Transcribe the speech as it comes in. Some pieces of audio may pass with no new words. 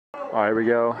All right, here we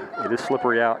go. It is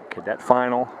slippery out. Cadet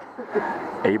final.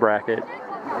 A bracket.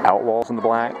 Outlaws in the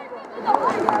black.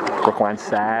 Brookline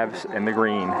Savs in the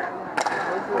green.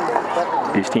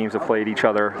 These teams have played each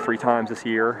other 3 times this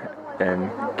year in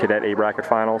Cadet A bracket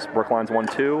finals. Brookline's won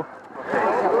 2.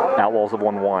 Outlaws have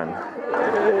won 1,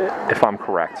 if I'm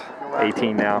correct.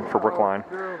 18 now for Brookline.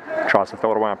 Tries to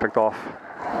throw it away and picked off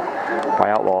by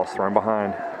Outlaws, thrown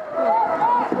behind.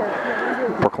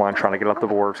 Brookline trying to get up the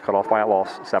boards, cut off by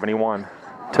Outlaws. 71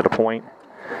 to the point.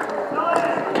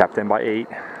 Kept in by 8.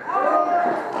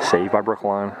 Saved by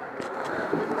Brookline.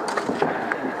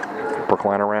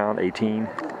 Brookline around 18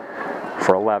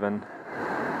 for 11.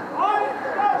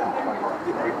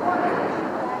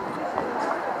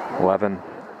 11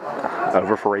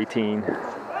 over for 18.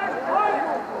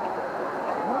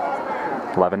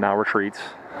 11 now retreats.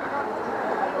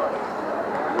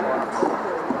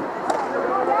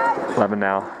 11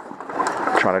 now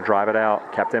trying to drive it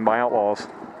out. Kept in by Outlaws.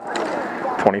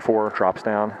 24 drops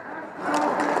down.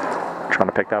 Trying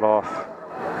to pick that off.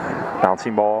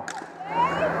 Bouncing ball.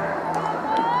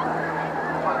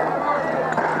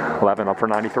 11 up for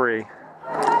 93.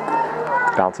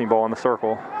 Bouncing ball in the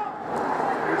circle.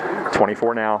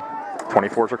 24 now.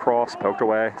 24's across, poked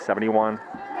away. 71.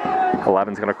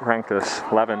 11's going to crank this.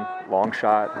 11, long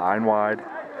shot, high and wide.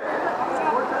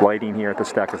 Lighting here at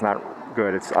this deck is not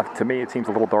good. It's to me, it seems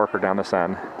a little darker down this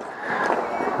end.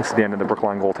 This is the end of the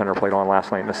Brookline goaltender played on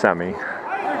last night in the semi.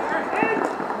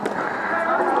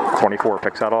 24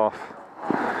 picks that off.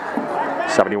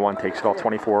 71 takes it off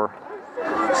 24.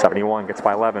 71 gets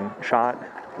by 11. Shot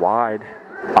wide.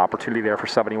 Opportunity there for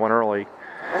 71 early.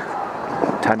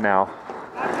 10 now.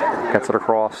 Gets it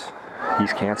across.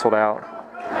 He's canceled out.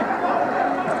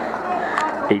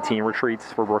 18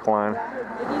 retreats for Brookline.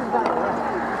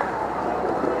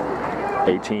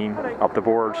 18 up the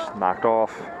boards, knocked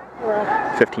off.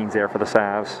 15's there for the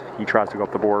Savs. He tries to go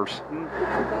up the boards.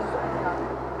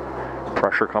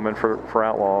 Pressure coming for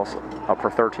Outlaws. Up for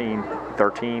 13.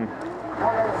 13.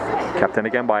 Kept in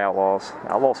again by Outlaws.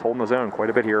 Outlaws holding the zone quite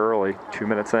a bit here early. 2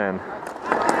 minutes in.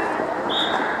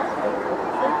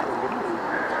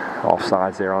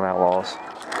 Offsides there on Outlaws.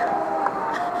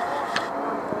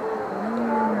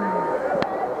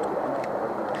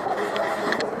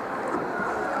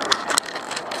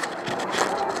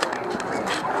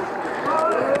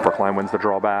 Brookline wins the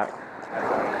draw back.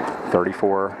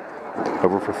 34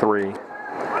 over for 3.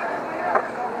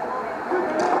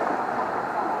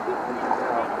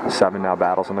 7 now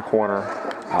battles in the corner.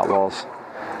 Outlaws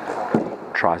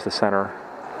tries to center.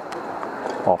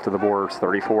 Off to the boards.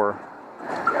 34.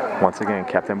 Once again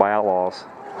kept in by Outlaws.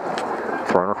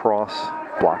 Thrown across.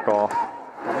 Blocked off.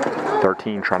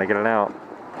 13 trying to get it out.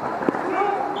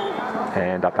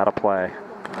 And up out of play.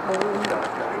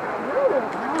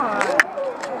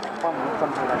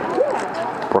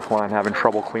 Brookline having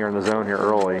trouble clearing the zone here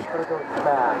early.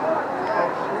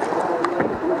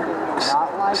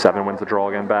 7 wins the draw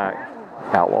again back.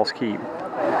 Outlaws keep.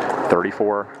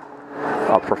 34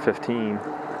 up for 15.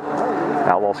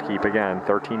 Outlaws keep again.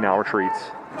 13 now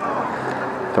retreats.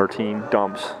 13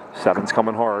 dumps. 7's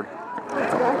coming hard.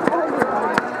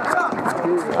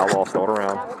 Outlaws throw it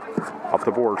around. Up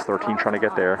the boards. 13 trying to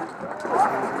get there.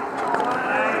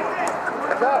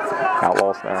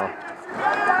 Outlaws now.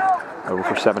 Over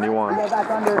for 71.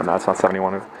 Oh, no, it's not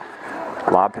 71.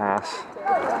 Lob pass.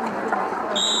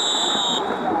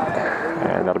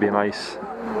 And that'll be a nice.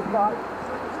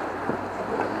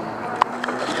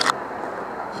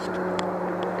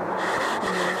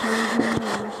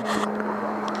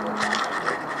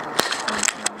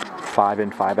 Five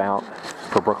in, 5 out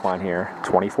for Brookline here.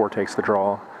 24 takes the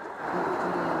draw.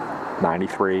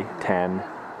 93, 10,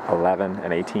 11,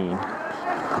 and 18.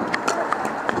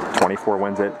 24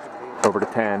 wins it. Over to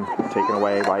 10, taken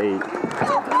away by 8.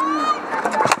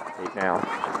 8 now.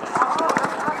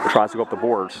 Tries to go up the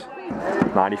boards.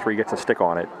 93 gets a stick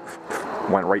on it.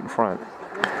 Went right in front.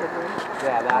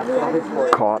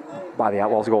 Caught by the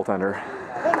Outlaws goaltender.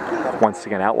 Once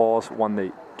again, Outlaws won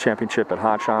the championship at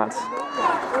Hot Shots.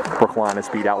 Brookline has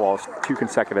beat Outlaws 2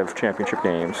 consecutive championship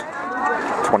games.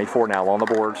 24 now on the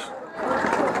boards.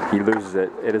 He loses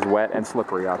it. It is wet and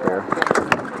slippery out there.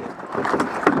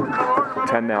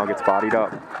 10 now gets bodied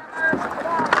up.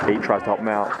 8 tries to help him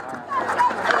out.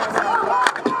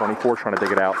 24 trying to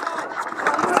dig it out.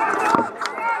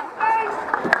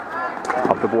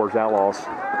 Up the boards, Outlaws.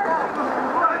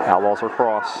 Outlaws are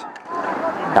cross.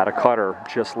 Had a cutter,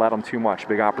 just let them too much.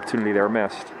 Big opportunity there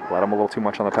missed. Let them a little too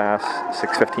much on the pass.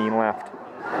 6:15 left.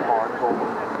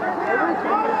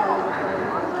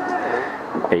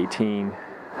 18.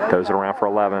 Throws it around for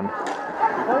 11.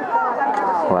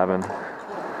 11.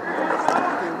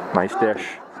 Nice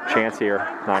dish. Chance here.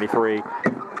 93.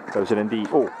 Goes it in deep.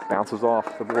 Oh, bounces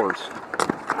off the boards.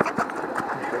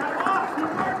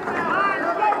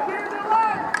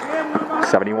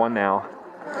 .71 now.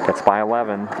 Gets by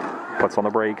 11. Puts on the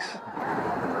brakes.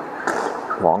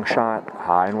 Long shot.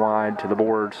 High and wide to the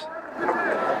boards.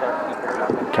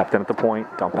 Kept in at the point.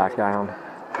 Dump back down.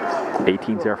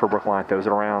 18's there for Brookline. Throws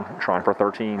it around. Trying for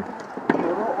 13.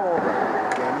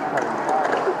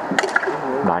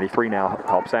 93 now.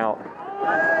 Helps out.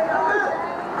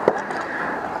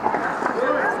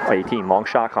 18. Long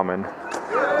shot coming.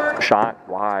 Shot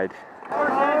wide.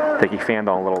 I think he fanned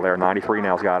on a little there. 93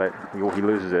 now's got it. He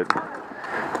loses it.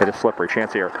 It is slippery.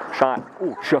 Chance here. Shot.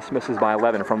 Ooh, just misses by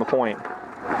 11 from the point.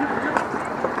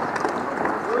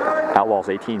 Outlaws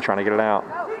 18 trying to get it out.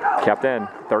 Kept in.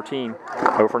 13.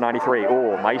 0 for 93.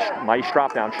 Oh, nice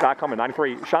drop down. Shot coming.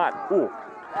 93. Shot. Ooh.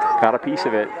 Got a piece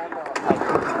of it.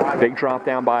 Big drop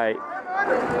down by.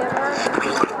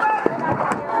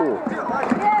 Ooh.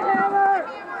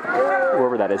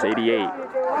 Whoever that is, 88.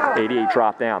 88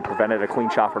 drop down. Prevented a clean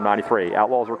shot from 93.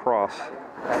 Outlaws are across.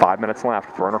 5 minutes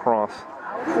left. Thrown across.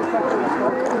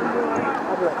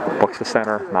 Books the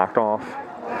center. Knocked off.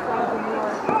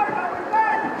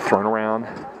 Thrown around.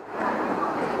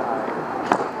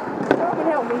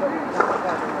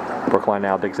 Brookline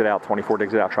now digs it out. 24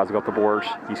 digs it out. Tries to go up the boards.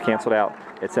 He's canceled out.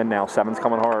 It's in now. 7's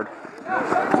coming hard.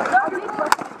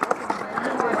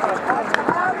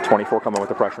 24 coming with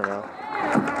the pressure now.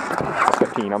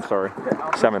 15, I'm sorry.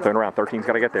 7 thrown around. 13's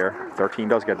got to get there. 13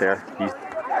 does get there. He's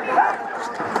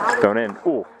thrown in.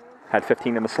 Ooh, had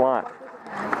 15 in the slot.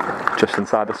 Just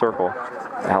inside the circle.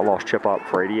 Outlaws chip up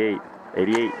for 88.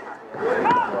 88.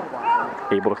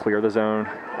 Able to clear the zone.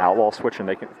 Outlaws switching.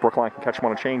 Brookline can catch them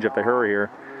on a change if they hurry here.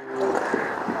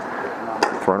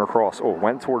 Thrown across. Oh,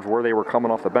 went towards where they were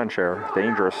coming off the bench there.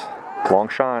 Dangerous. Long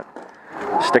shot.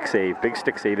 Stick save. Big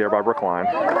stick save there by Brookline.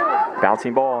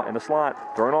 Bouncing ball in the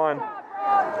slot. Thrown on.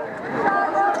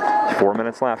 4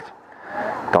 minutes left.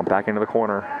 Dump back into the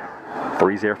corner.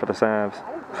 3's there for the Savs.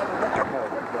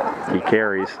 He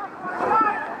carries.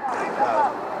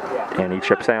 And he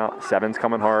chips out. 7's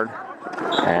coming hard.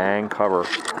 And cover.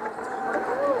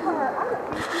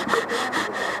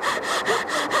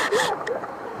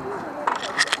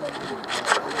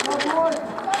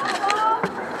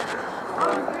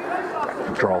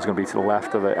 Draw's going to be to the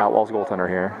left of the Outlaws goaltender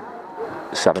here.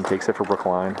 7 takes it for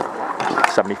Brookline.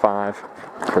 75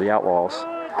 for the Outlaws.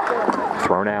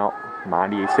 Thrown out.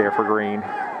 98's there for Green.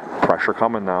 Pressure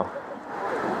coming though.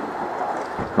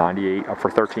 98 up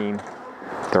for 13.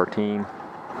 13.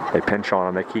 They pinch on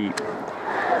him. They keep.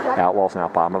 Outlaws now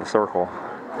bottom of the circle.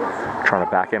 Trying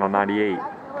to back in on 98.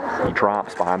 He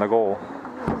drops behind the goal.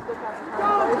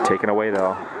 Taken away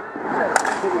though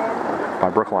by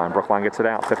Brookline. Brookline gets it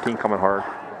out. 15 coming hard.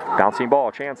 Bouncing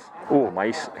ball. Chance. Ooh,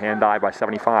 nice hand dive by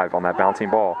 75 on that bouncing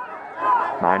ball.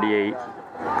 98.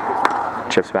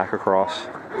 Chips back across.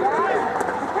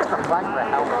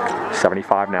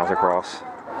 75 now's across.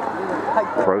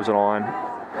 Throws it on.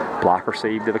 Blocker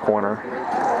save to the corner.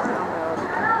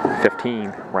 15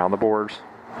 around the boards.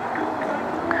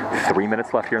 3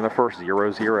 minutes left here in the first.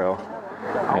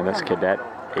 0-0 in this Cadet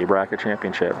A-Bracket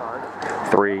Championship.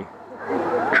 3.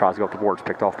 Tries to go up the boards.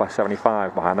 Picked off by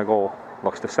 75 behind the goal.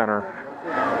 Looks to center.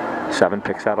 7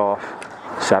 picks that off.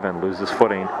 7 loses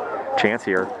footing. Chance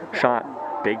here. Shot.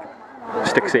 Big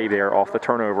stick save there off the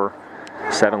turnover.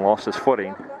 7 lost his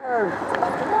footing.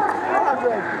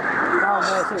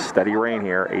 Steady rain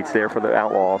here. 8's there for the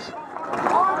Outlaws.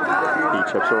 He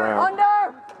chips around.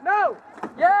 Under! No!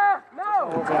 Yeah! No!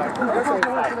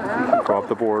 Throw up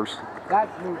the boards.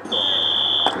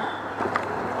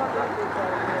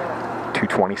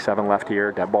 2:27 left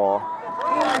here. Dead ball.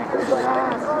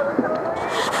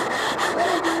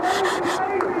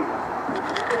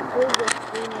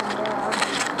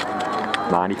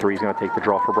 '93 is going to take the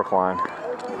draw for Brookline.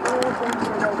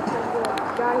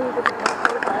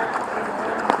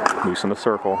 Loose in the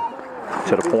circle.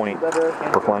 To the point.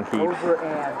 Brookline keeps.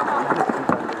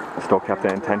 Still kept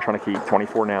in. 10 trying to keep.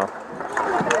 24 now.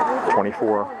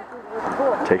 24.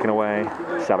 Taken away.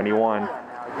 71.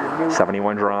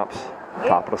 71 drops.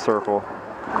 Top of the circle.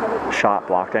 Shot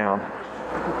blocked down.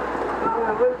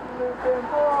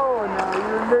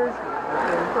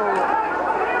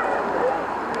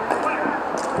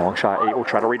 Long shot. 8 will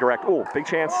try to redirect. Oh, big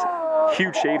chance.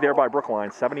 Huge save there by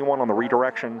Brookline. 71 on the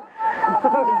redirection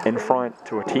in front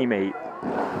to a teammate.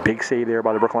 Big save there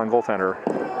by the Brookline goaltender.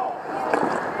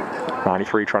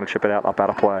 93 trying to chip it out, up out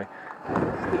of play.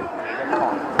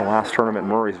 The last tournament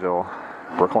in Murraysville,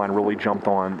 Brookline really jumped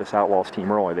on this Outlaws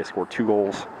team early. They scored 2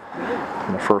 goals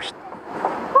in the first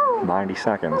 90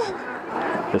 seconds.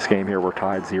 This game here, we're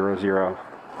tied 0-0.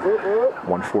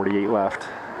 1:48 left.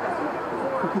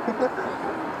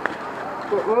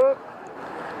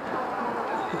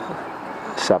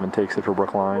 Seven takes it for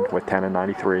Brookline with 10 and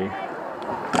 93.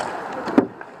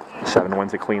 Seven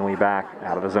wins it cleanly back,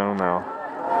 out of the zone now.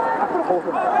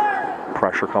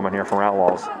 Pressure coming here from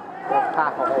Outlaws.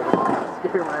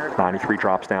 93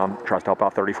 drops down, tries to help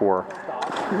out 34.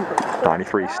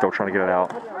 93 still trying to get it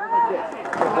out.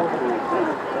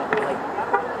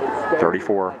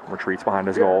 34 retreats behind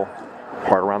his goal.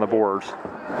 Hard around the boards,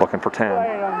 looking for 10.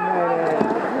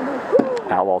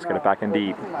 Outlaws get it back in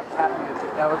deep.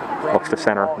 Looks to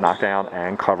center, knock down,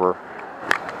 and cover.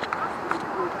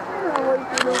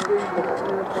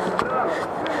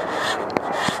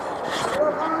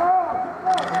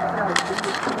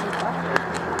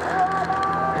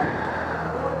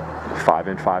 Five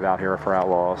in, 5 out here for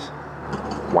Outlaws.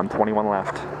 1:21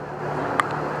 left.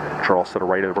 Charles to the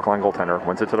right of the Brookline goaltender,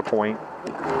 wins it to the point.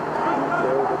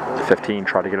 15,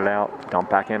 try to get it out, dump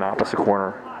back in opposite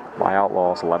corner by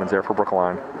Outlaws. 11's there for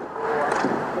Brookline.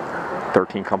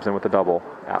 13 comes in with the double.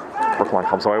 Brookline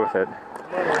comes away with it.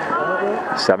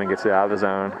 7 gets it out of the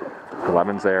zone.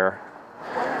 11's there.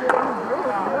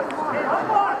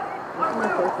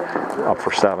 Up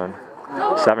for 7.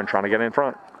 7 trying to get in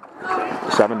front.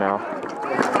 7 now.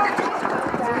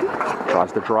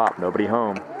 Tries to drop, nobody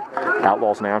home.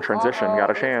 Outlaws now in transition, got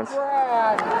a chance.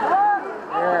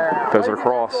 Throws it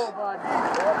across.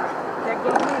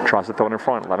 Tries to throw it in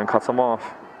front, 11 cuts him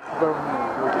off.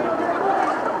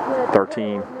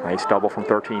 13, nice double from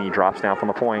 13, he drops down from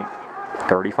the point.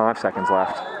 35 seconds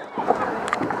left.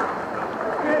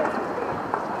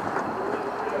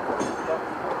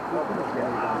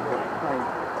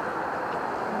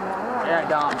 Yeah,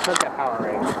 Dom, took that power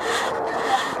rating.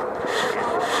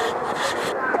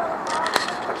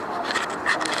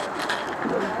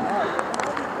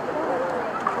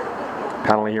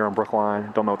 Penalty here on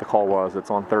Brookline. Don't know what the call was.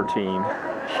 It's on 13.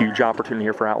 Huge opportunity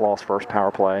here for Outlaws. First power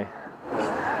play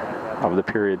of the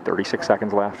period. 36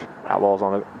 seconds left. Outlaws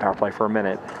on the power play for a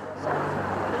minute.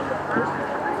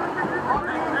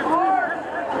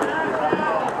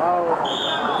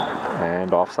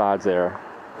 And offsides there.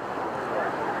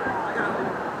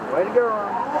 Way to go,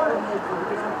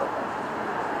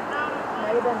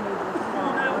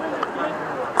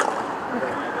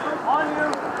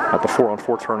 At the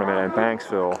 4-on-4 tournament in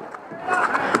Banksville,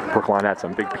 Brookline had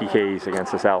some big PKs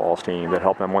against this Outlaws team that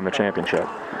helped them win the championship.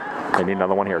 They need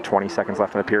another one here. 20 seconds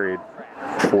left in the period.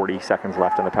 40 seconds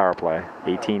left in the power play.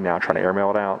 18 now, trying to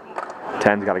airmail it out.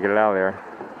 10's got to get it out of there.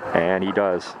 And he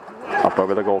does. Up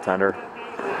over the goaltender.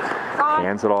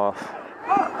 Hands it off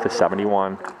to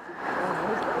 71.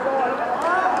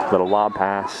 Little lob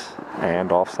pass and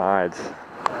offsides.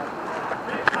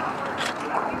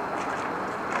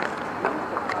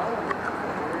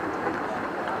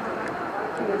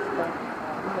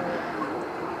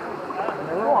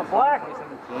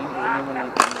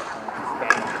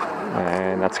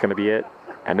 And that's going to be it.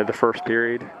 End of the first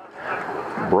period.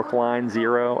 Brookline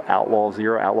 0, Outlaws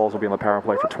 0. Outlaws will be on the power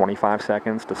play for 25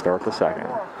 seconds to start the second.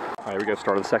 All right, here we go.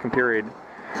 Start of the second period.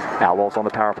 Outlaws on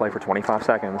the power play for 25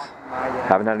 seconds.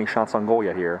 Haven't had any shots on goal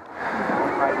yet here.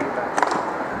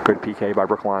 Good PK by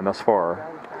Brookline thus far.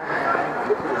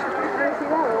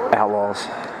 Outlaws,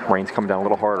 rain's coming down a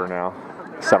little harder now.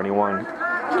 71,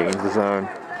 gains the zone.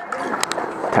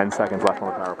 10 seconds left on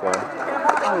the power play.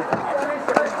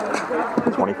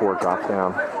 24 drops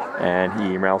down, and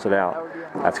he rails it out.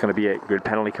 That's going to be it. Good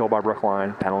penalty kill by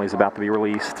Brookline. Penalty's about to be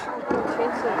released.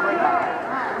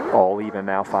 All even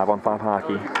now, 5-on-5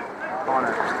 hockey.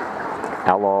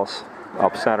 Outlaws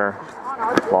up center.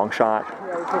 Long shot.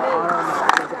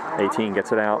 18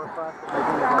 gets it out.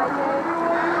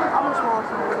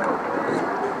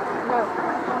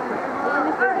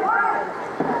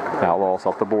 Outlaws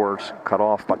off the boards, cut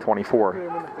off by 24.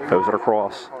 Throws it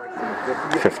across.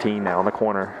 15 now in the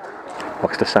corner.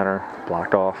 Looks to center,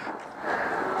 blocked off.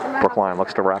 Brookline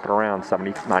looks to wrap it around.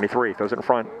 93, throws it in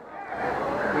front.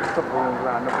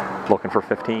 Looking for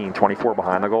 15, 24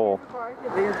 behind the goal.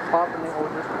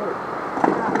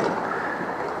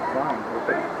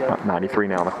 93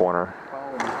 now in the corner.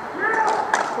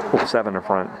 7 in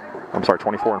front. I'm sorry,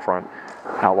 24 in front.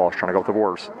 Outlaws trying to go up the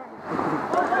boards.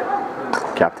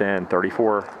 Kept in,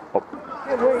 34. Oh,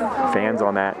 fans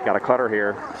on that. Got a cutter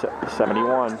here.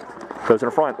 71. Goes in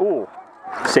the front. Ooh.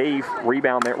 Save.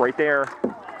 Rebound there, right there.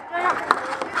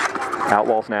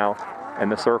 Outlaws now in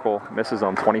the circle. Misses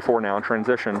on 24 now in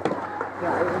transition.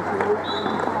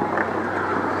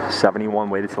 71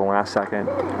 waited till the last second.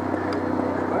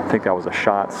 I think that was a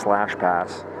shot /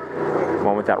 pass.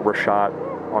 Went with that wrist shot.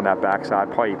 on that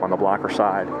backside pipe on the blocker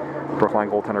side. Brookline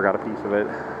goaltender got a piece of it.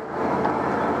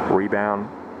 Rebound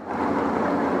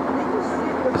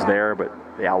is there, but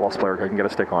the Outlaws player couldn't get a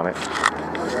stick on it.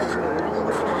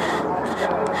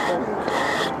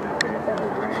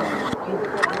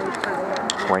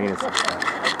 Rain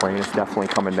is definitely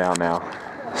coming down now.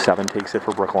 7 takes it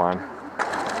for Brookline.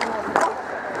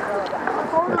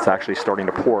 It's actually starting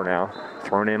to pour now.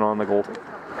 Thrown in on the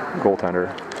goaltender.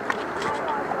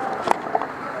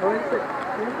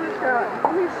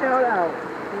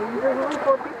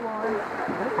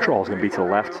 Control is going to be to the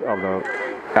left of the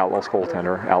Outlaws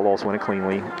goaltender. Outlaws win it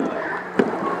cleanly.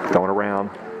 Throwing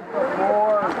around.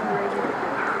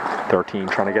 13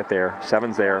 trying to get there.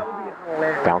 7's there.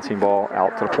 Bouncing ball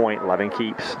out to the point. 11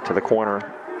 keeps to the corner.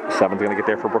 7's going to get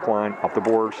there for Brookline. Up the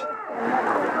boards.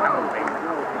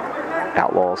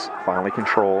 Outlaws finally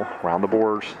control around the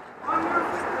boards.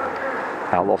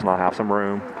 Outlaws now have some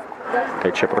room.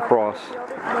 They chip it across.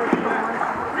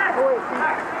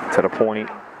 To the point.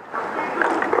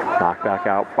 Knocked back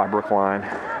out by Brookline.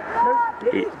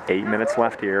 8 minutes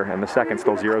left here, and the second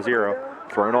still 0-0.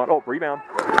 Thrown on. Oh, rebound.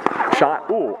 Shot.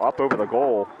 Ooh, up over the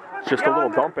goal. Just a little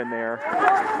dump in there.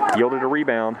 Yielded a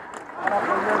rebound.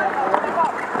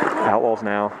 Outlaws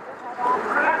now.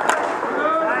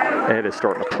 It is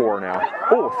starting to pour now.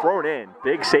 Oh, thrown in.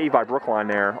 Big save by Brookline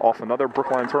there off another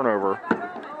Brookline turnover.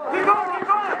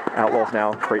 Outlaws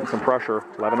now creating some pressure.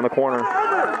 11 in the corner.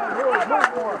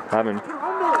 11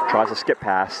 tries a skip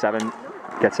pass. 7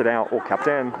 gets it out. Oh, kept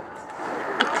in.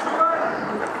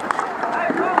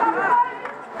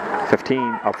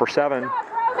 15 up for 7.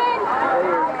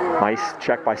 Nice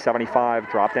check by 75.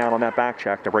 Drop down on that back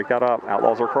check to break that up.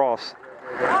 Outlaws are across.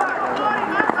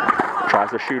 Tries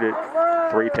to shoot it.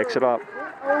 3 picks it up.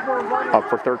 Up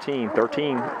for 13.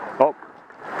 13. Oh,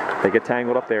 they get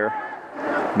tangled up there.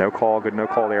 No call. Good no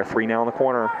call there. 3 now in the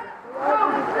corner.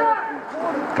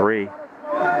 3.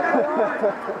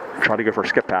 Try to go for a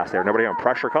skip pass there. Nobody on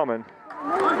pressure coming.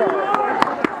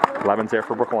 11's there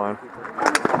for Brookline.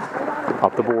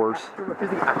 Up the boards.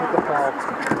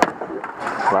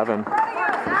 11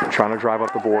 trying to drive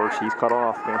up the boards. He's cut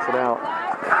off. Dance it out.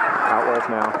 Outlaws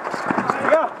now.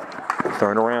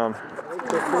 Throwing around.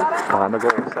 Behind the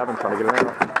goal. 7 trying to get it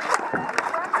out.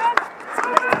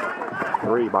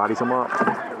 3 bodies him up.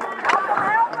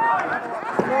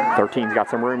 13's got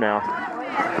some room now.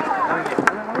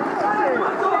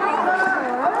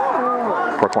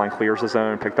 Brookline clears the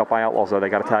zone. Picked up by Outlaws though. They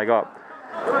got to tag up.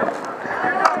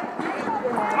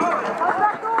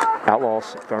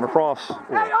 Outlaws thrown across.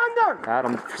 Ooh.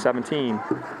 Adam 17.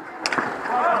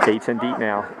 8's in deep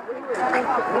now.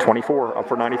 24 up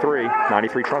for 93.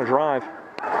 93 trying to drive.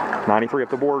 93 up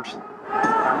the boards.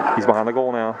 He's behind the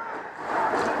goal now.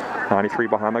 93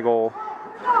 behind the goal.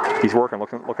 He's working,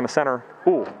 looking to center.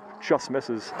 Ooh, just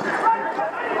misses.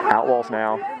 Outlaws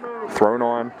now. Thrown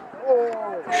on.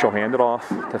 She'll hand it off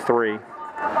to 3.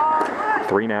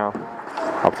 3 now.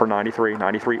 Up for 93.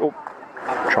 93. Oh.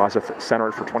 Tries to center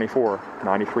it for 24.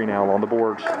 93 now on the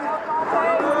boards.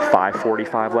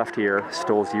 5:45 left here.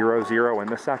 Still 0-0 in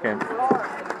the second.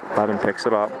 11 picks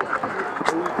it up.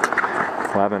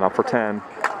 11 up for 10.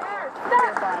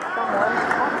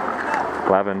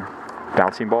 11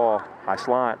 bouncing ball. High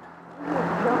slot.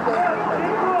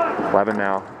 11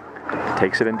 now.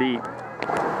 Takes it in deep.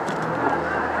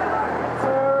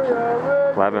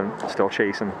 11 still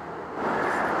chasing.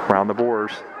 Around the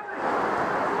boards.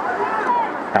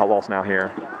 Outlaws now here.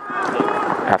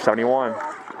 Half 71.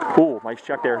 Ooh, nice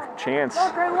check there. Chance.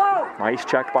 Nice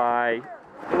check by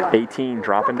 18.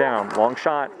 Dropping down. Long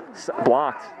shot.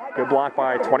 Blocked. Good block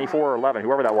by 24 or 11.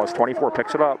 Whoever that was. 24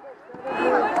 picks it up.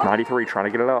 93 trying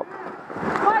to get it up.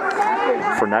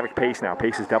 For Navic Pace now.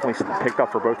 Pace is definitely picked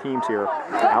up for both teams here.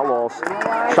 Outlaws.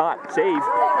 Shot. Save.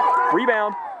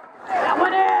 Rebound.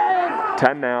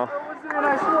 10 now.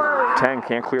 10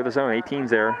 can't clear the zone.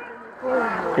 18's there.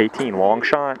 18, long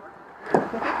shot,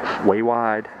 way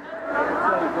wide.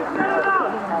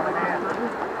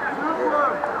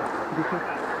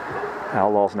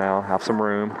 Outlaws now have some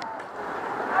room.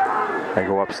 They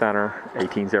go up center.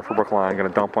 18's there for Brookline. Going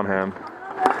to dump on him.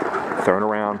 Thrown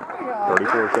around.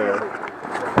 34's there.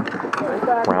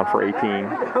 Round for 18.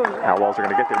 Outlaws are going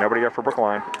to get there. Nobody there for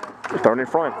Brookline. Thrown in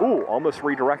front. Ooh, almost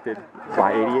redirected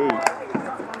by 88.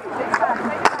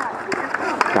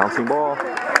 Bouncing ball.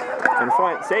 In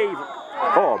front, save.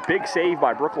 Oh, big save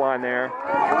by Brookline there.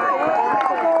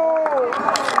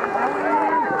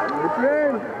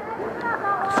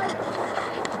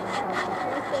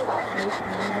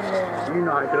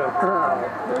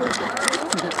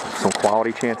 Some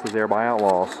quality chances there by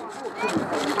Outlaws.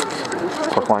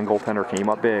 Brookline goaltender came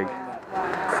up big.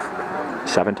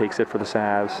 7 takes it for the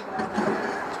Savs.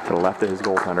 To the left of his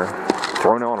goaltender.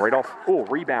 Thrown on right off. Oh,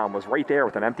 rebound was right there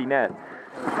with an empty net.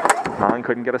 9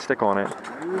 couldn't get a stick on it.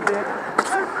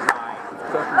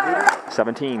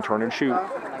 17, turn and shoot.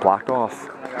 Blocked off.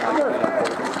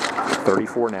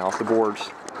 34 now off the boards.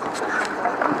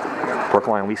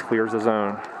 Brookline at least clears the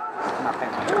zone.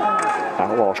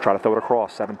 Outlaws try to throw it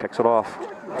across. 7 picks it off.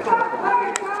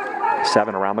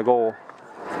 7 around the goal.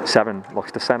 7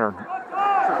 looks to center.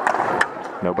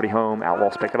 Nobody home.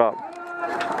 Outlaws pick it up.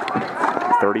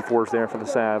 34 is there for the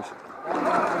Savs.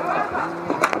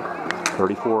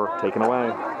 34 taken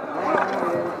away.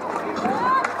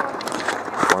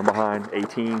 Going behind.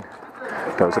 18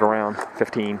 throws it around.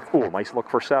 15. Ooh, nice look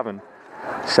for 7.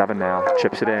 7 now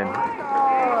chips it in.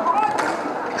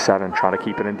 7 trying to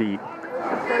keep it in deep.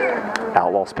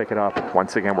 Outlaws pick it up.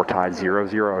 Once again, we're tied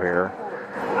 0-0 here.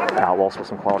 Outlaws with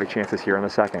some quality chances here in the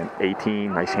second.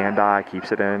 18, nice hand eye,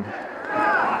 keeps it in.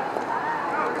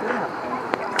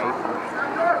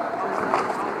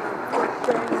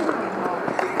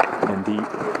 And deep.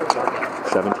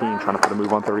 17, trying to put a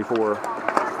move on 34.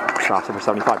 Shots it for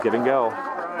 75, give and go.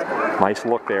 Nice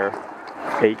look there.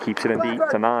 8 keeps it in deep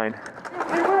to 9.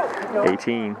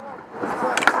 18.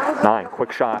 9,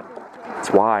 quick shot.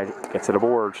 It's wide, gets to the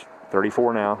boards.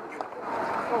 34 now.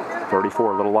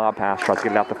 34, little lob pass, tries to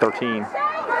get it out to 13.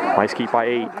 Nice keep by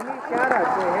 8.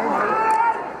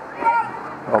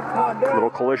 Oh, little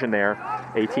collision there.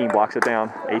 18 blocks it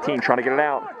down. 18 trying to get it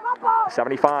out.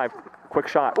 75, quick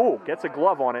shot. Oh, gets a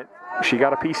glove on it. She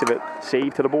got a piece of it.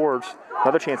 Save to the boards.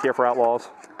 Another chance here for Outlaws.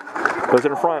 Goes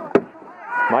it in front.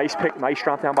 Nice pick, nice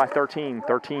drop down by 13.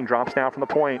 13 drops down from the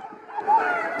point.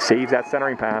 Saves that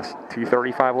centering pass.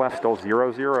 2:35 left, still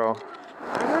 0-0.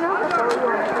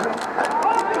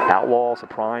 Outlaws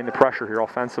applying the pressure here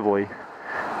offensively.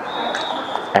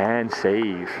 And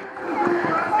save.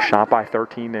 Shot by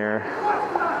 13 there.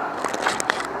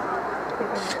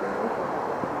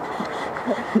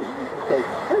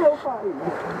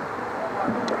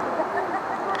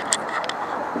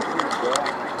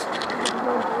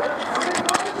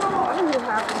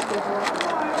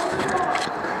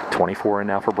 .24 in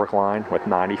now for Brookline with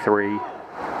 93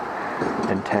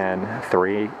 and 10.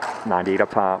 3, 98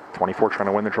 up top. 24 trying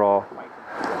to win the draw.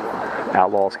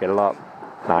 Outlaws get it up.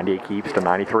 98 keeps to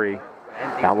 93.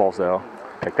 Outlaws though,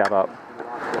 pick that up.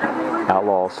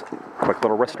 Outlaws, quick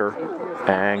little wrister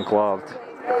and gloved.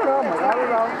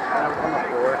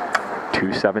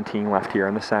 2:17 left here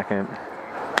in the second.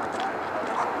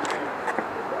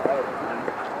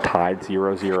 Tied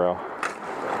 0-0.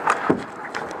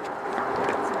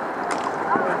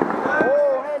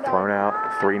 Thrown out.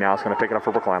 3 now is going to pick it up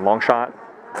for Brookline. Long shot.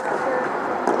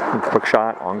 Quick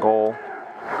shot on goal.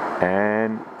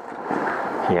 And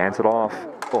he hands it off.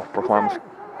 Oh, Brookline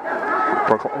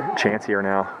chance here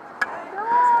now.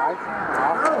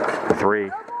 3.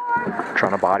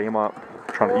 Trying to body him up.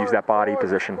 Trying to use that body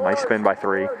position. Nice spin by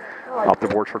 3. Up the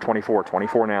boards for 24.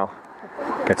 24 now.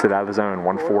 Gets it out of the zone.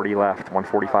 140 left.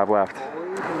 145 left.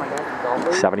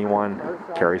 71.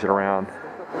 Carries it around.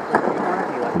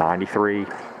 93.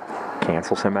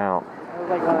 Cancels him out.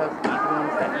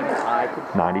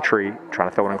 93. Trying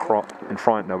to throw it in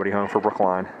front. Nobody home for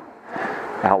Brookline.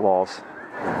 Outlaws.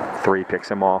 3 picks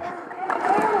him off.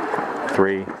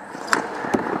 3.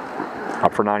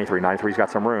 Up for 93. 93's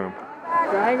got some room.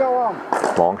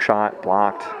 Long shot.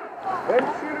 Blocked.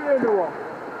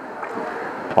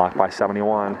 Blocked by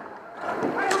 71.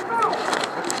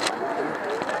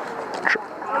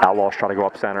 Outlaws try to go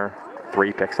up center.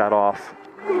 3 picks that off.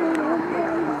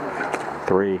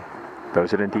 3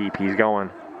 throws it in deep. He's going.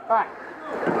 8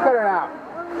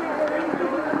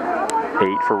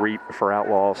 for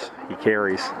Outlaws. He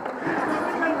carries.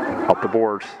 Up the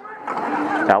boards.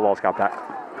 Outlaws got that.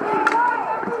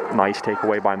 Nice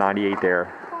takeaway by 98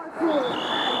 there.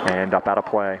 And up out of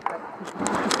play.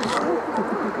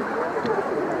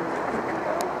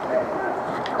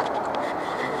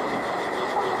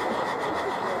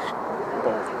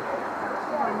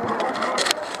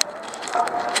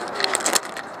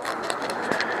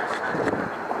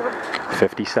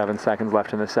 .57 seconds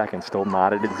left in the second, still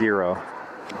knotted at 0.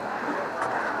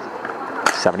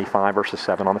 75 versus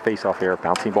 7 on the faceoff here.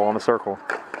 Bouncing ball in the circle.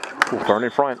 Ooh, thrown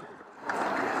in front.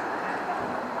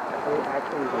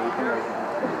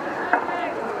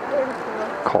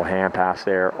 Call hand pass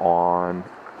there on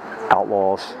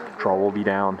Outlaws. Draw will be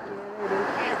down.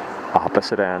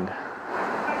 Opposite end.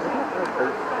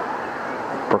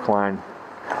 Brookline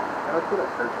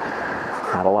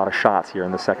had a lot of shots here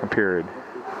in the second period.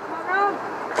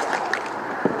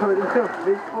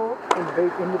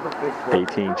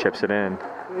 18 chips it in.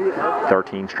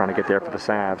 13's trying to get there for the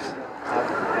Savs.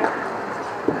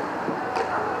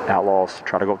 Outlaws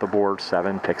try to go up the board.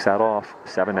 7 picks that off.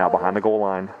 7 now behind the goal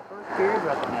line.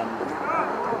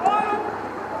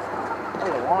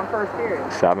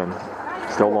 7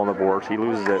 still on the board. He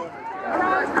loses it.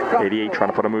 88 trying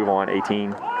to put a move on.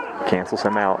 18 cancels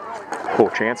him out. Oh,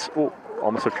 chance. Oh,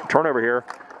 almost a turnover here.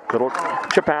 Little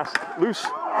chip pass. Loose.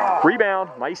 Rebound.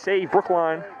 Nice save,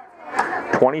 Brookline.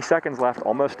 20 seconds left.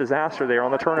 Almost disaster there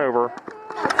on the turnover.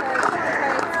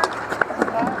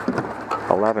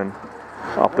 11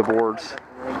 up the boards.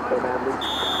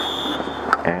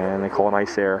 And they call an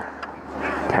ice there.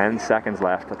 10 seconds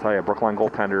left. I'll tell you, Brookline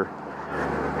goaltender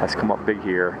has come up big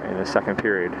here in the second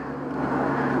period.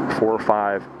 4 or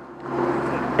 5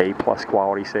 A+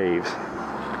 quality saves.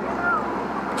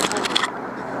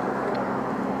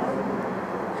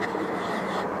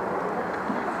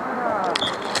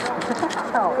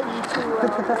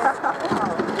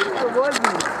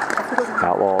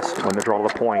 Outlaws win the draw to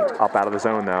the point. Up out of the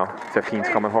zone now. 15's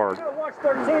coming hard.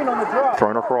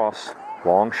 Thrown across.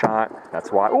 Long shot.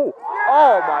 That's why. Ooh!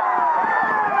 Oh my!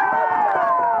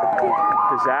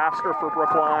 Disaster for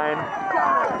Brookline.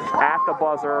 At the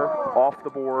buzzer. Off the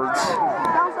boards.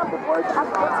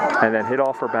 And then hit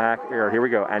off her back. Here we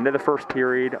go. End of the first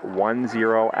period.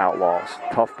 1-0 Outlaws.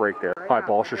 Tough break there. All right,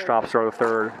 ball just drops throw the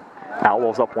third.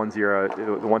 Outlaws up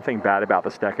 1-0. The one thing bad about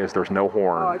this deck is there's no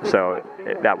horn. So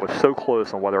that was so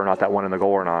close on whether or not that went in the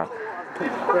goal or not.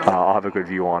 I'll have a good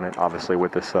view on it, obviously,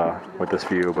 with this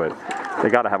view, but they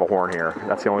got to have a horn here.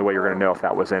 That's the only way you're going to know if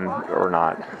that was in or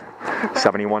not.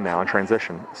 71 now in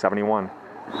transition. 71.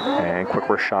 And quick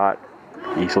wrist shot.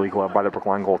 Easily gloved by the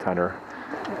Brookline goaltender.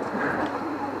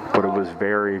 But it was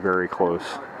very, very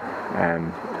close.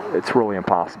 And it's really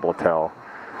impossible to tell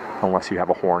unless you have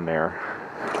a horn there.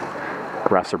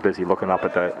 Refs are busy looking up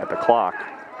at the clock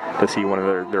to see when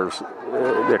there's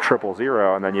the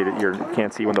 0-0, and then you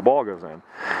can't see when the ball goes in.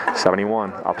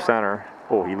 71 up center.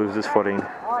 Oh, he loses footing.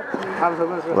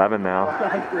 11 now.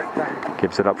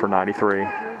 Gives it up for 93.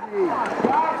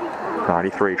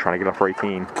 93 trying to get up for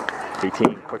 18.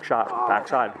 18 quick shot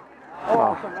backside.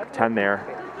 10 there.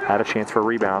 Had a chance for a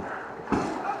rebound.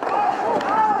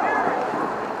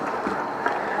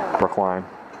 Brookline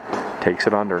takes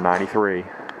it under. 93.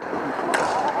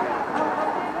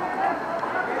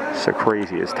 So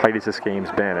crazy, as tight as this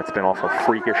game's been, it's been off a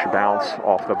freakish bounce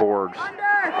off the boards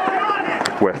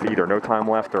with either no time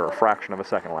left or a fraction of a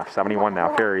second left. 71 now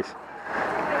carries.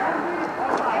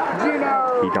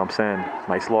 He dumps in.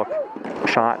 Nice look.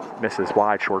 Shot misses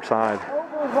wide, short side.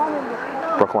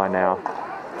 Brookline now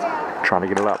trying to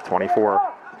get it up. 24.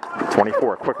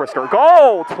 24. Quick wrist start.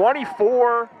 Goal!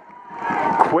 24.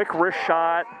 Quick wrist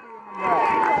shot.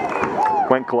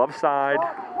 Went glove side.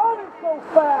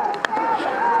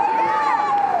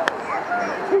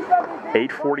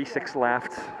 8:46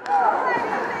 left.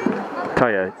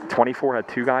 Tell you, 24 had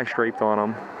 2 guys draped on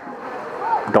him.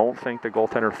 Don't think the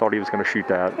goaltender thought he was going to shoot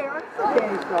that.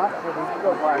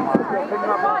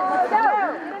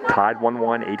 Tied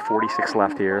 1-1, 8:46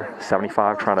 left here.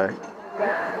 75 trying to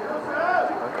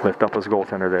lift up his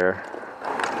goaltender there.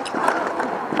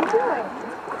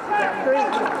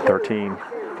 13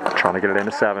 trying to get it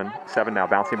into 7. 7 now,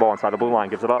 bouncing ball inside the blue line,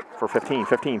 gives it up for 15.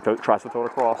 15 tries to throw it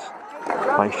across.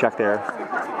 Nice check there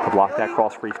to block that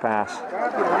cross crease pass.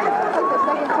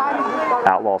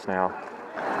 Outlaws now.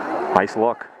 Nice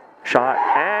look. Shot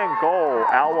and goal.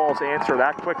 Outlaws answer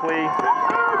that quickly.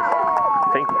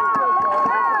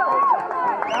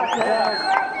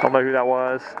 Don't know who that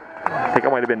was. I think it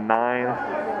might have been 9.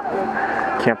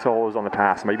 Can't tell who was on the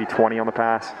pass. Maybe 20 on the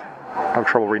pass. I have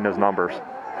trouble reading those numbers.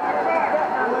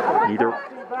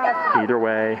 Either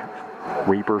way,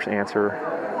 Reapers answer.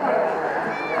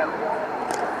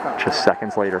 Just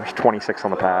seconds later, it's 26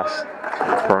 on the pass.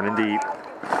 Thrown in deep.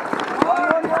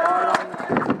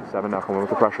 7 now coming with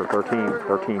the pressure.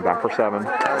 13 back for 7.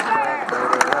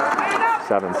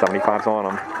 75's on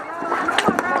him.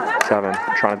 7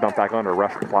 trying to dump back under.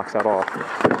 Ref blocks that off.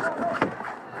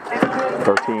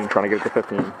 13 trying to get it to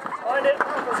 15.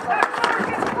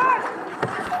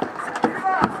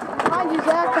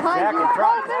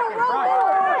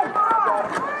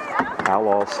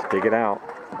 Outlaws dig it out.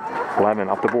 11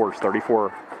 up the boards.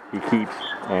 34 he keeps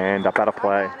and up out of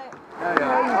play.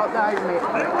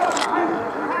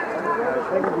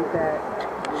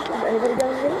 Anybody done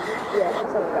with it? Yeah,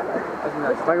 someone got it.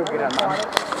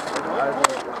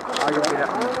 I'll go get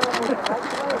out.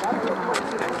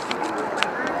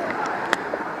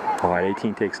 All right,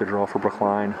 18 takes the draw for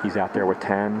Brookline. He's out there with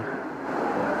 10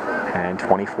 and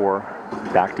 24.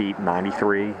 Back deep,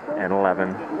 93 and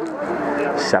 11.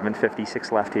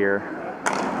 7:56 left here.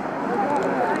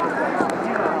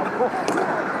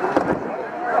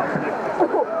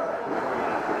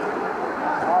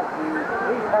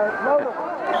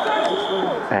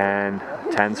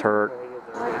 10's hurt.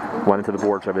 Went into the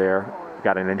boards over there.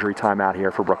 Got an injury timeout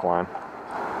here for Brookline.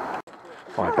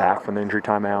 All right, back from the injury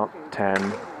timeout.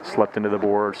 10 slipped into the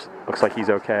boards. Looks like he's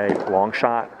okay. Long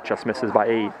shot. Just misses by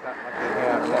 8.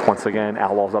 Once again,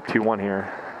 Outlaws up 2-1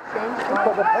 here.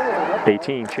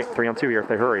 18, 3-on-2 here if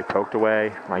they hurry. Poked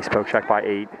away. Nice poke check by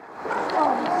 8.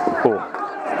 Cool.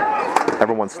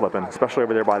 Everyone's slipping, especially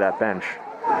over there by that bench.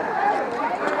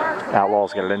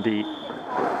 Outlaws get it in deep.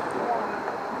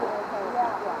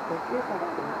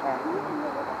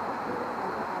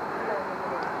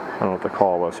 I don't know what the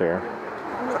call was here.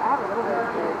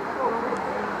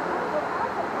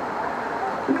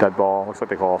 Dead ball. Looks like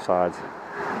they call offsides.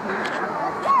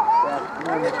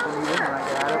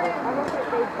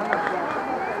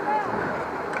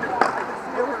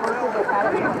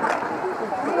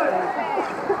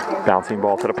 Bouncing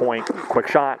ball to the point. Quick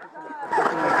shot.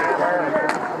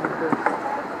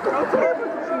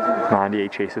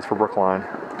 98 chases for Brookline.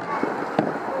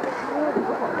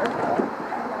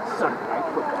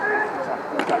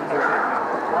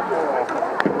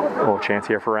 Oh, chance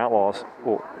here for Outlaws.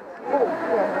 Oh.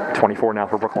 24 now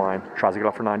for Brookline. Tries to get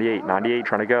up for 98. 98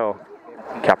 trying to go.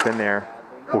 Kept in there.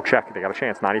 Oh, check. They got a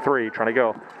chance. 93 trying to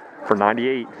go for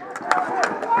 98.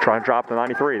 Trying to drop to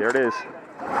 93. There it is.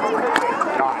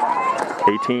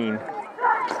 18.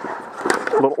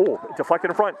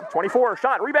 Deflected in front. 24.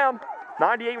 Shot. Rebound.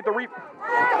 98 with the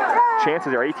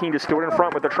chances there. 18 just stood in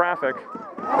front with the traffic.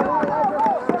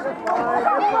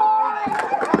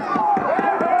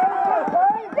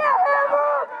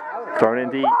 Thrown in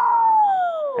deep.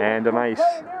 And a nice.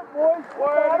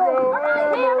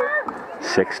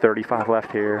 6:35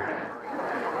 left here.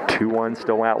 2-1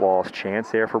 still Outlaws. Chance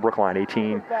there for Brookline.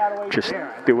 18 just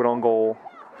threw it on goal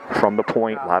from the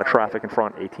point. A lot of traffic in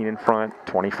front. 18 in front.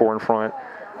 24 in front.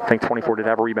 I think 24 did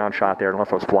have a rebound shot there. I don't know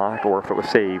if it was blocked or if it was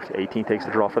saved. 18 takes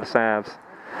the draw for the Savs.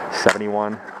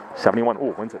 71. 71.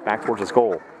 Oh, wins it back towards his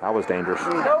goal. That was dangerous.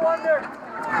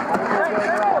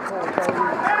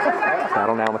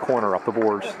 Battle now in the corner, up the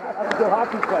boards.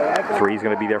 3's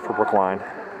going to be there for Brookline.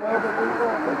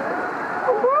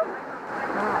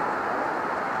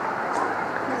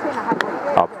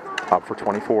 Up for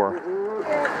 24.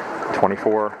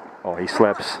 24. Oh, he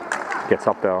slips. Gets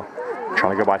up though.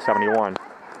 Trying to go by 71.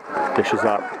 Dishes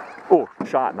up. Oh,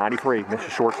 shot. 93.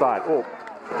 Misses short side. Oh,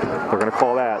 they're going to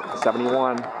call that.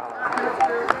 71.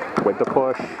 With the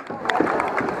push.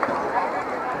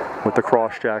 With the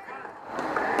cross check.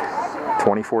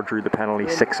 24 drew the penalty.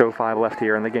 6:05 left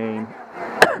here in the game.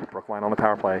 Brookline on the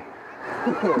power play.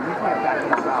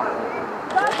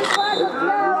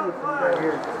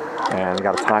 And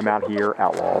got a timeout here,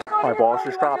 Outlaws. All right, ball's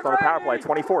just dropped on the power play.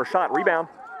 24, shot, rebound.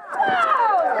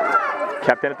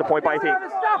 Kept in at the point by 18.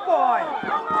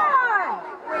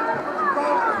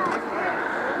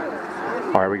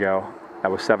 All right, we go.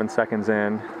 That was 7 seconds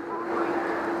in.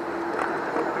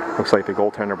 Looks like the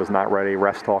goaltender was not ready.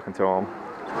 Ref's talking to him.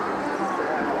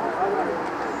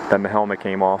 Then the helmet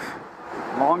came off.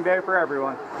 Long day for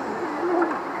everyone.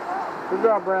 Good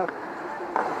job, Brad.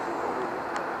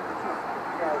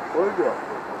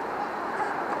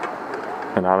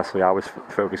 And honestly, I was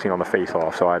focusing on the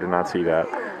face-off, so I did not see that.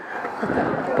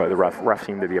 But the ref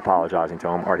seemed to be apologizing to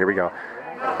him. All right, here we go.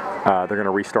 They're going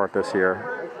to restart this here.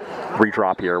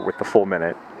 Redrop here with the full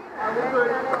minute.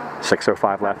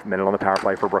 6:05 left, minute on the power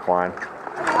play for Brookline.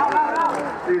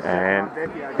 And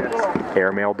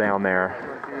airmail down there.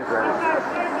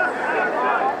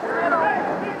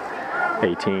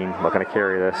 18 looking to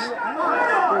carry this.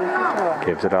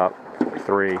 Gives it up.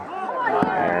 3.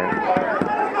 And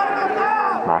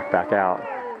knocked back out.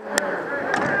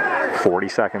 40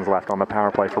 seconds left on the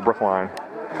power play for Brookline.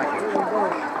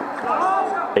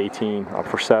 18 up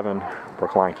for 7.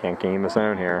 Brookline can't gain the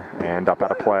zone here. And up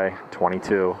out of play.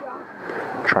 22.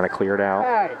 Trying to clear it out.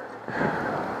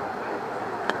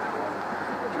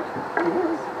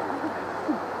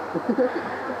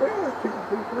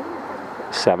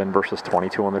 7 versus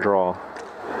 22 on the draw.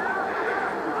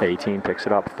 18 picks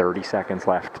it up. 30 seconds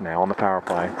left now on the power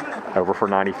play. Over for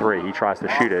 93. He tries to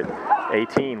shoot it.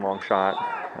 18 long shot.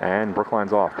 And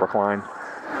Brookline's off. Brookline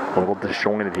a little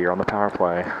disjointed here on the power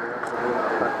play.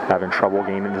 Having trouble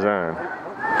gaining the zone.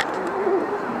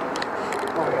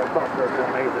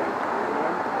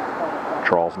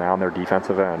 Draws now on their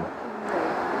defensive end.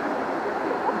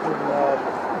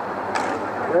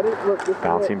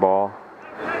 Bouncing ball.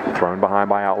 Thrown behind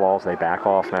by Outlaws. They back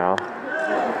off now.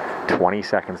 20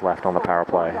 seconds left on the power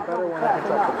play.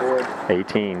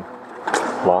 18.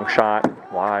 Long shot.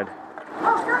 Wide.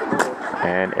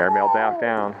 And airmail back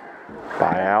down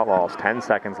by Outlaws. 10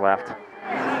 seconds left.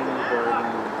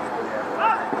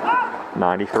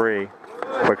 93.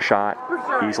 Quick shot,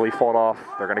 easily fought off.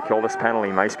 They're going to kill this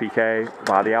penalty. Nice PK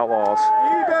by the Outlaws.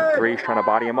 Three's trying to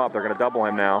body him up. They're going to double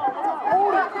him now.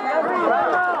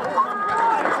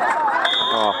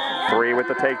 Oh, 3 with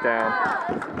the takedown.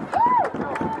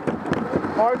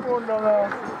 Hard one, though.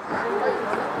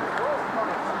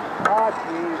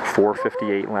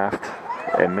 4:58 left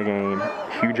in the game.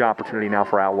 Huge opportunity now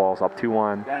for Outlaws, up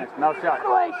 2-1. No shot.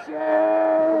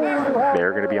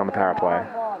 They're going to be on the power play.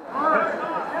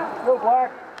 Go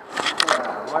Black.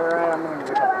 While you're at, I'm going to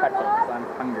get a peck because I'm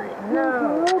hungry.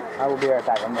 No. I will be right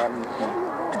back. I'm grabbing the key.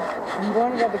 I'm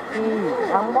going to get the key.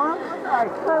 I'm on.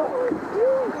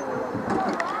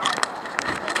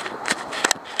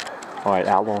 All right,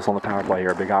 Outlaws on the power play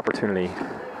here. Big opportunity.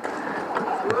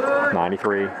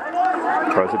 93.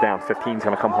 Throws it down. 15's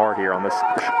going to come hard here on this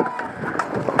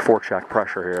forecheck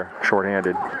pressure here.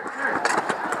 Short-handed.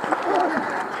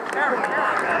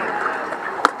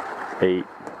 8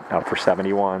 up for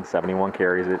 71. 71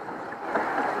 carries it.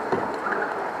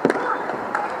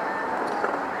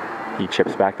 He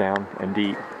chips back down and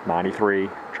deep. 93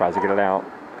 tries to get it out.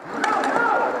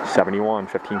 71.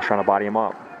 15's trying to body him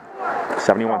up.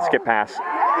 71 skip pass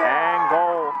and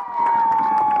goal.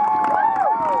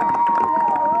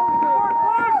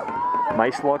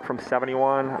 Nice look from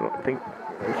 71. I don't think,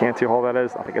 you can't see how old that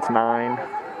is. I think it's 9.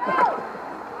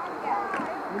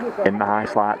 In the high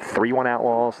slot. 3-1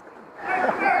 Outlaws.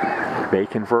 They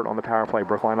convert on the power play.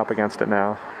 Brookline up against it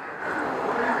now.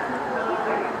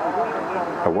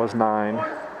 It was 9.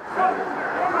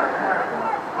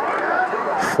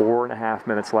 4.5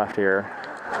 minutes left here.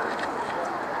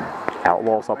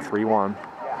 Outlaws up 3-1.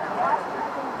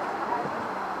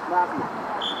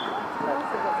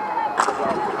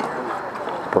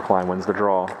 Brookline wins the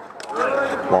draw.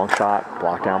 Long shot,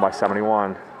 blocked down by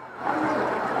 71.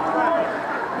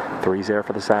 3's there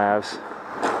for the Savs.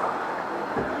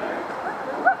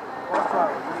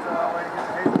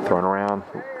 Thrown around.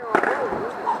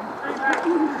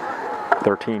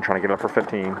 13 trying to get up for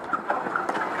 15.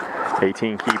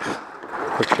 18 keeps.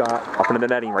 Quick shot up into the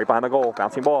netting, right behind the goal.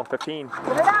 Bouncing ball, 15.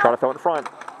 Try to throw it in front.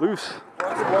 Loose.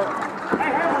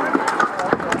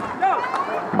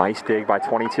 Nice dig by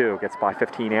 22. Gets by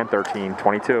 15 and 13.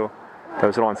 22.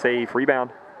 Throws it on save.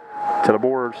 Rebound to the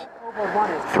boards.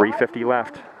 3:50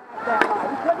 left.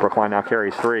 Brookline now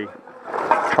carries 3.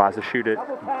 Tries to shoot it.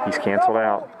 He's canceled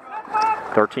out.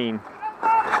 13.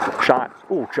 Shot.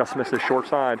 Ooh, just misses short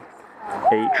side.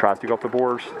 8 tries to go up the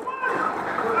boards.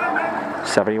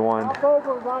 71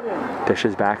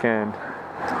 dishes back in.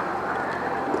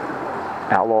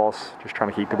 Outlaws just trying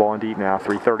to keep the ball in deep now.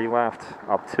 3:30 left.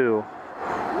 Up 2.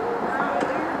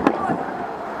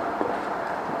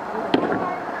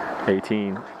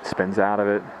 18 spins out of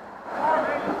it.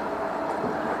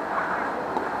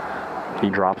 He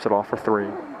drops it off for 3.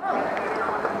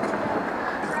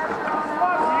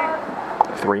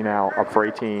 3 now, up for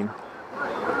 18.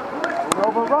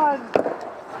 Overrun.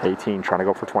 18 trying to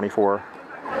go for 24.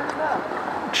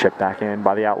 Chip back in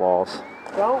by the Outlaws.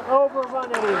 Don't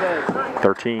overrun anything.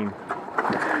 13.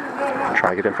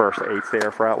 Trying to get it first. 8's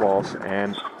there for Outlaws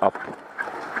and up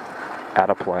out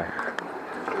of play.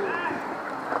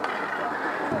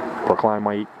 Brookline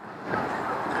might.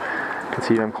 Can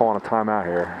see them calling a timeout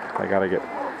here. They got to get.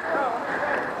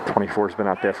 24's been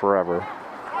out there forever.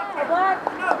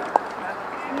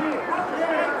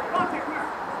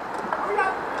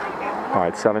 All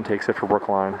right, 7 takes it for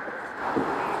Brookline.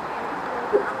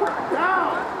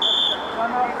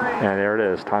 And there it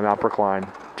is, timeout Brookline,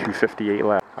 2:58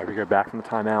 left. All right, we go back from the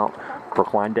timeout.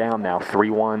 Brookline down now,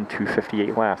 3-1,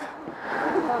 2:58 left.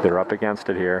 They're up against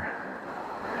it here.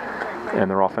 In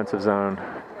their offensive zone,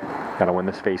 got to win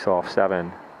this face-off.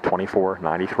 7, 24,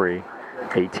 93,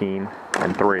 18,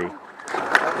 and 3.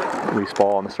 Loose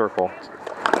ball in the circle.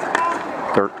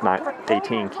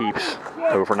 18 keeps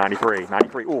over 93.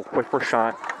 93, ooh, quick first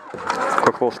shot.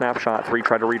 Quick little snapshot. 3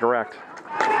 tried to redirect.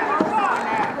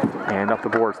 And up the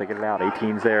boards, they get it out.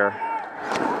 18's there.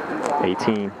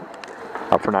 18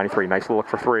 up for 93. Nice little look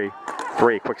for 3.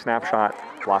 3, quick snapshot.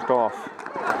 Blocked off.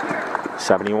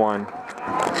 71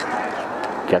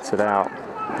 gets it out.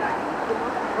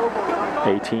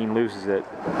 18 loses it.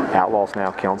 Outlaws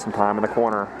now killing some time in the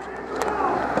corner.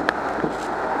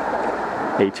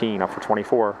 18 up for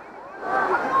 24.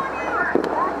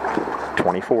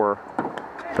 24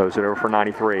 throws it over for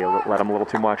 93. Let him a little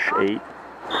too much. 8.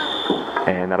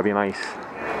 And that'll be nice.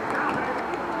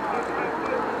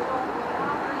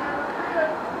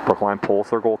 Brookline pulls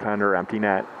their goaltender, empty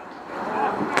net.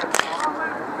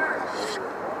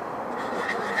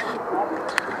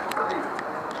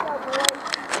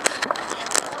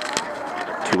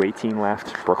 2:18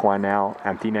 left. Brookline now,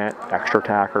 empty net, extra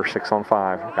attacker, 6 on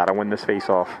 5. Got to win this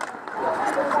face-off.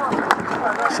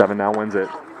 7 now wins it.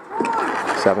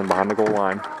 7 behind the goal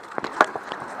line.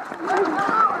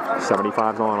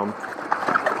 75's on them.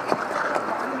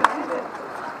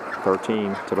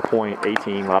 13 to the point.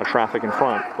 18, a lot of traffic in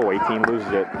front. Oh, 18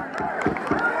 loses it.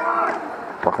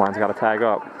 Brookline's got to tag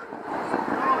up.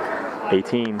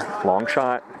 18, long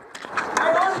shot.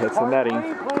 Hits the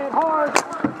netting.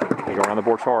 They go around the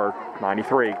boards hard.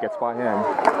 93 gets by him.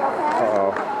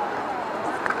 Uh-oh.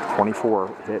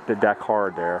 24 hit the deck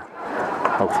hard there.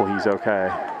 Hopefully he's okay.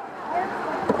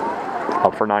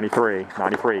 Up for 93.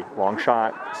 93, long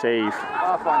shot, save.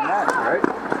 Off on that, right?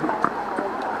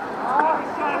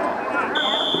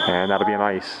 And that'll be an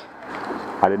ice.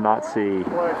 I did not see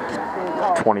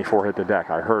 24 hit the deck.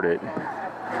 I heard it.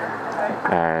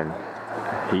 And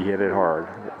he hit it hard.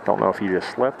 Don't know if he just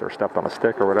slipped or stepped on a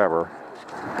stick or whatever.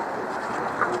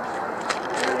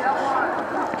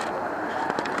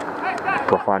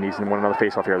 Brookline needs to win another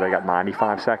face-off here. They got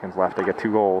 95 seconds left. They get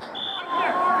 2 goals.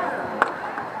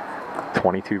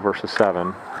 22 versus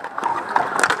 7.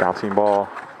 Bouncing ball.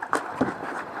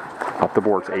 Up the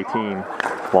boards. 18.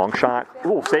 Long shot.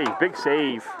 Ooh, save. Big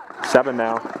save. 7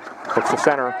 now. Hits the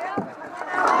center.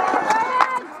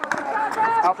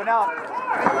 Up and out.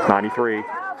 93.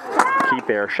 Keep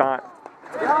there. Shot.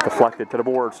 Deflected to the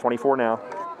boards. 24 now.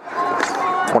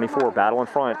 24. Battle in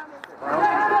front.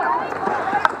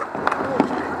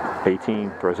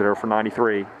 18. Throws it over for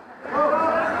 93.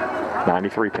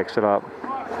 93 picks it up.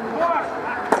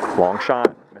 Long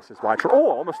shot. Misses wide.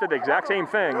 Oh, almost did the exact same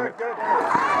thing.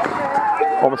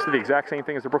 Almost did the exact same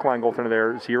thing as the Brookline goaltender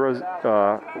there.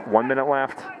 1 minute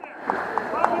left.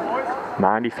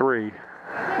 93.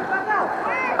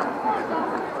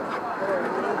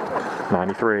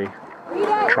 93.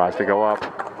 Tries to go up.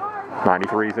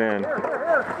 93's in.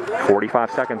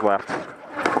 45 seconds left.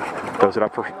 Throws it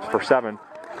up for 7.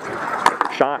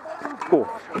 Shot. Ooh,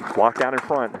 blocked down in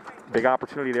front. Big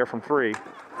opportunity there from 3.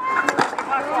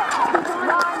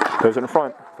 Those it in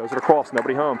front. Those it across.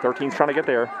 Nobody home. 13's trying to get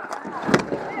there.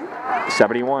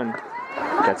 71.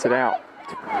 Gets it out.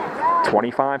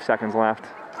 25 seconds left.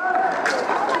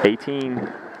 18.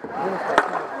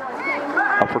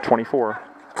 Up for 24.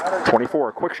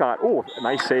 24. Quick shot. Ooh,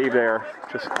 nice save there.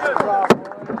 Just.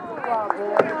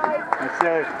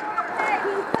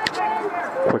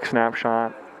 Quick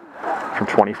snapshot from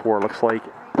 24. Looks like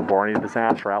barring a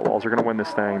disaster, Outlaws are going to win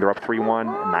this thing. They're up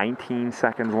 3-1. 19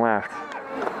 seconds left.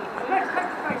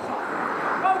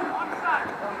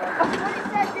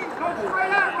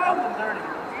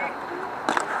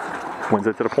 Wins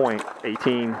it to the point.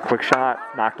 18, quick shot,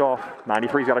 knocked off.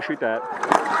 93's got to shoot that.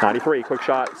 93, quick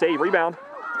shot, save, rebound,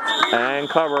 and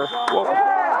cover. Whoa.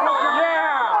 Yeah!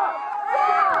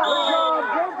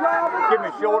 Give me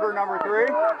shoulder number 3.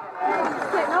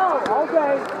 No,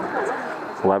 okay.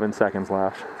 11 seconds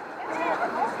left.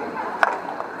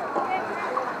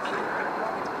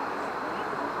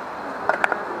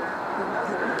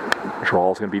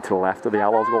 Draw's going to be to the left of the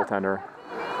Outlaws goaltender.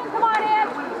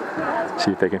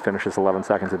 See if they can finish this 11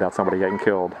 seconds without somebody getting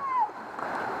killed. In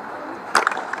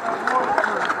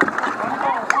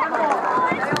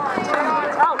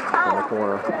the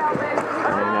corner.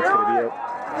 And that's going to be it.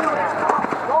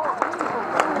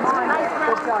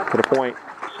 To the point.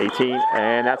 18.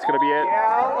 And that's going to be it.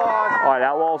 All right,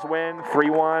 Outlaws win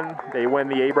 3-1. They win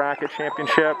the A bracket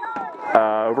championship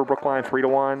over Brookline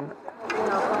 3-1.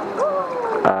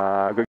 Good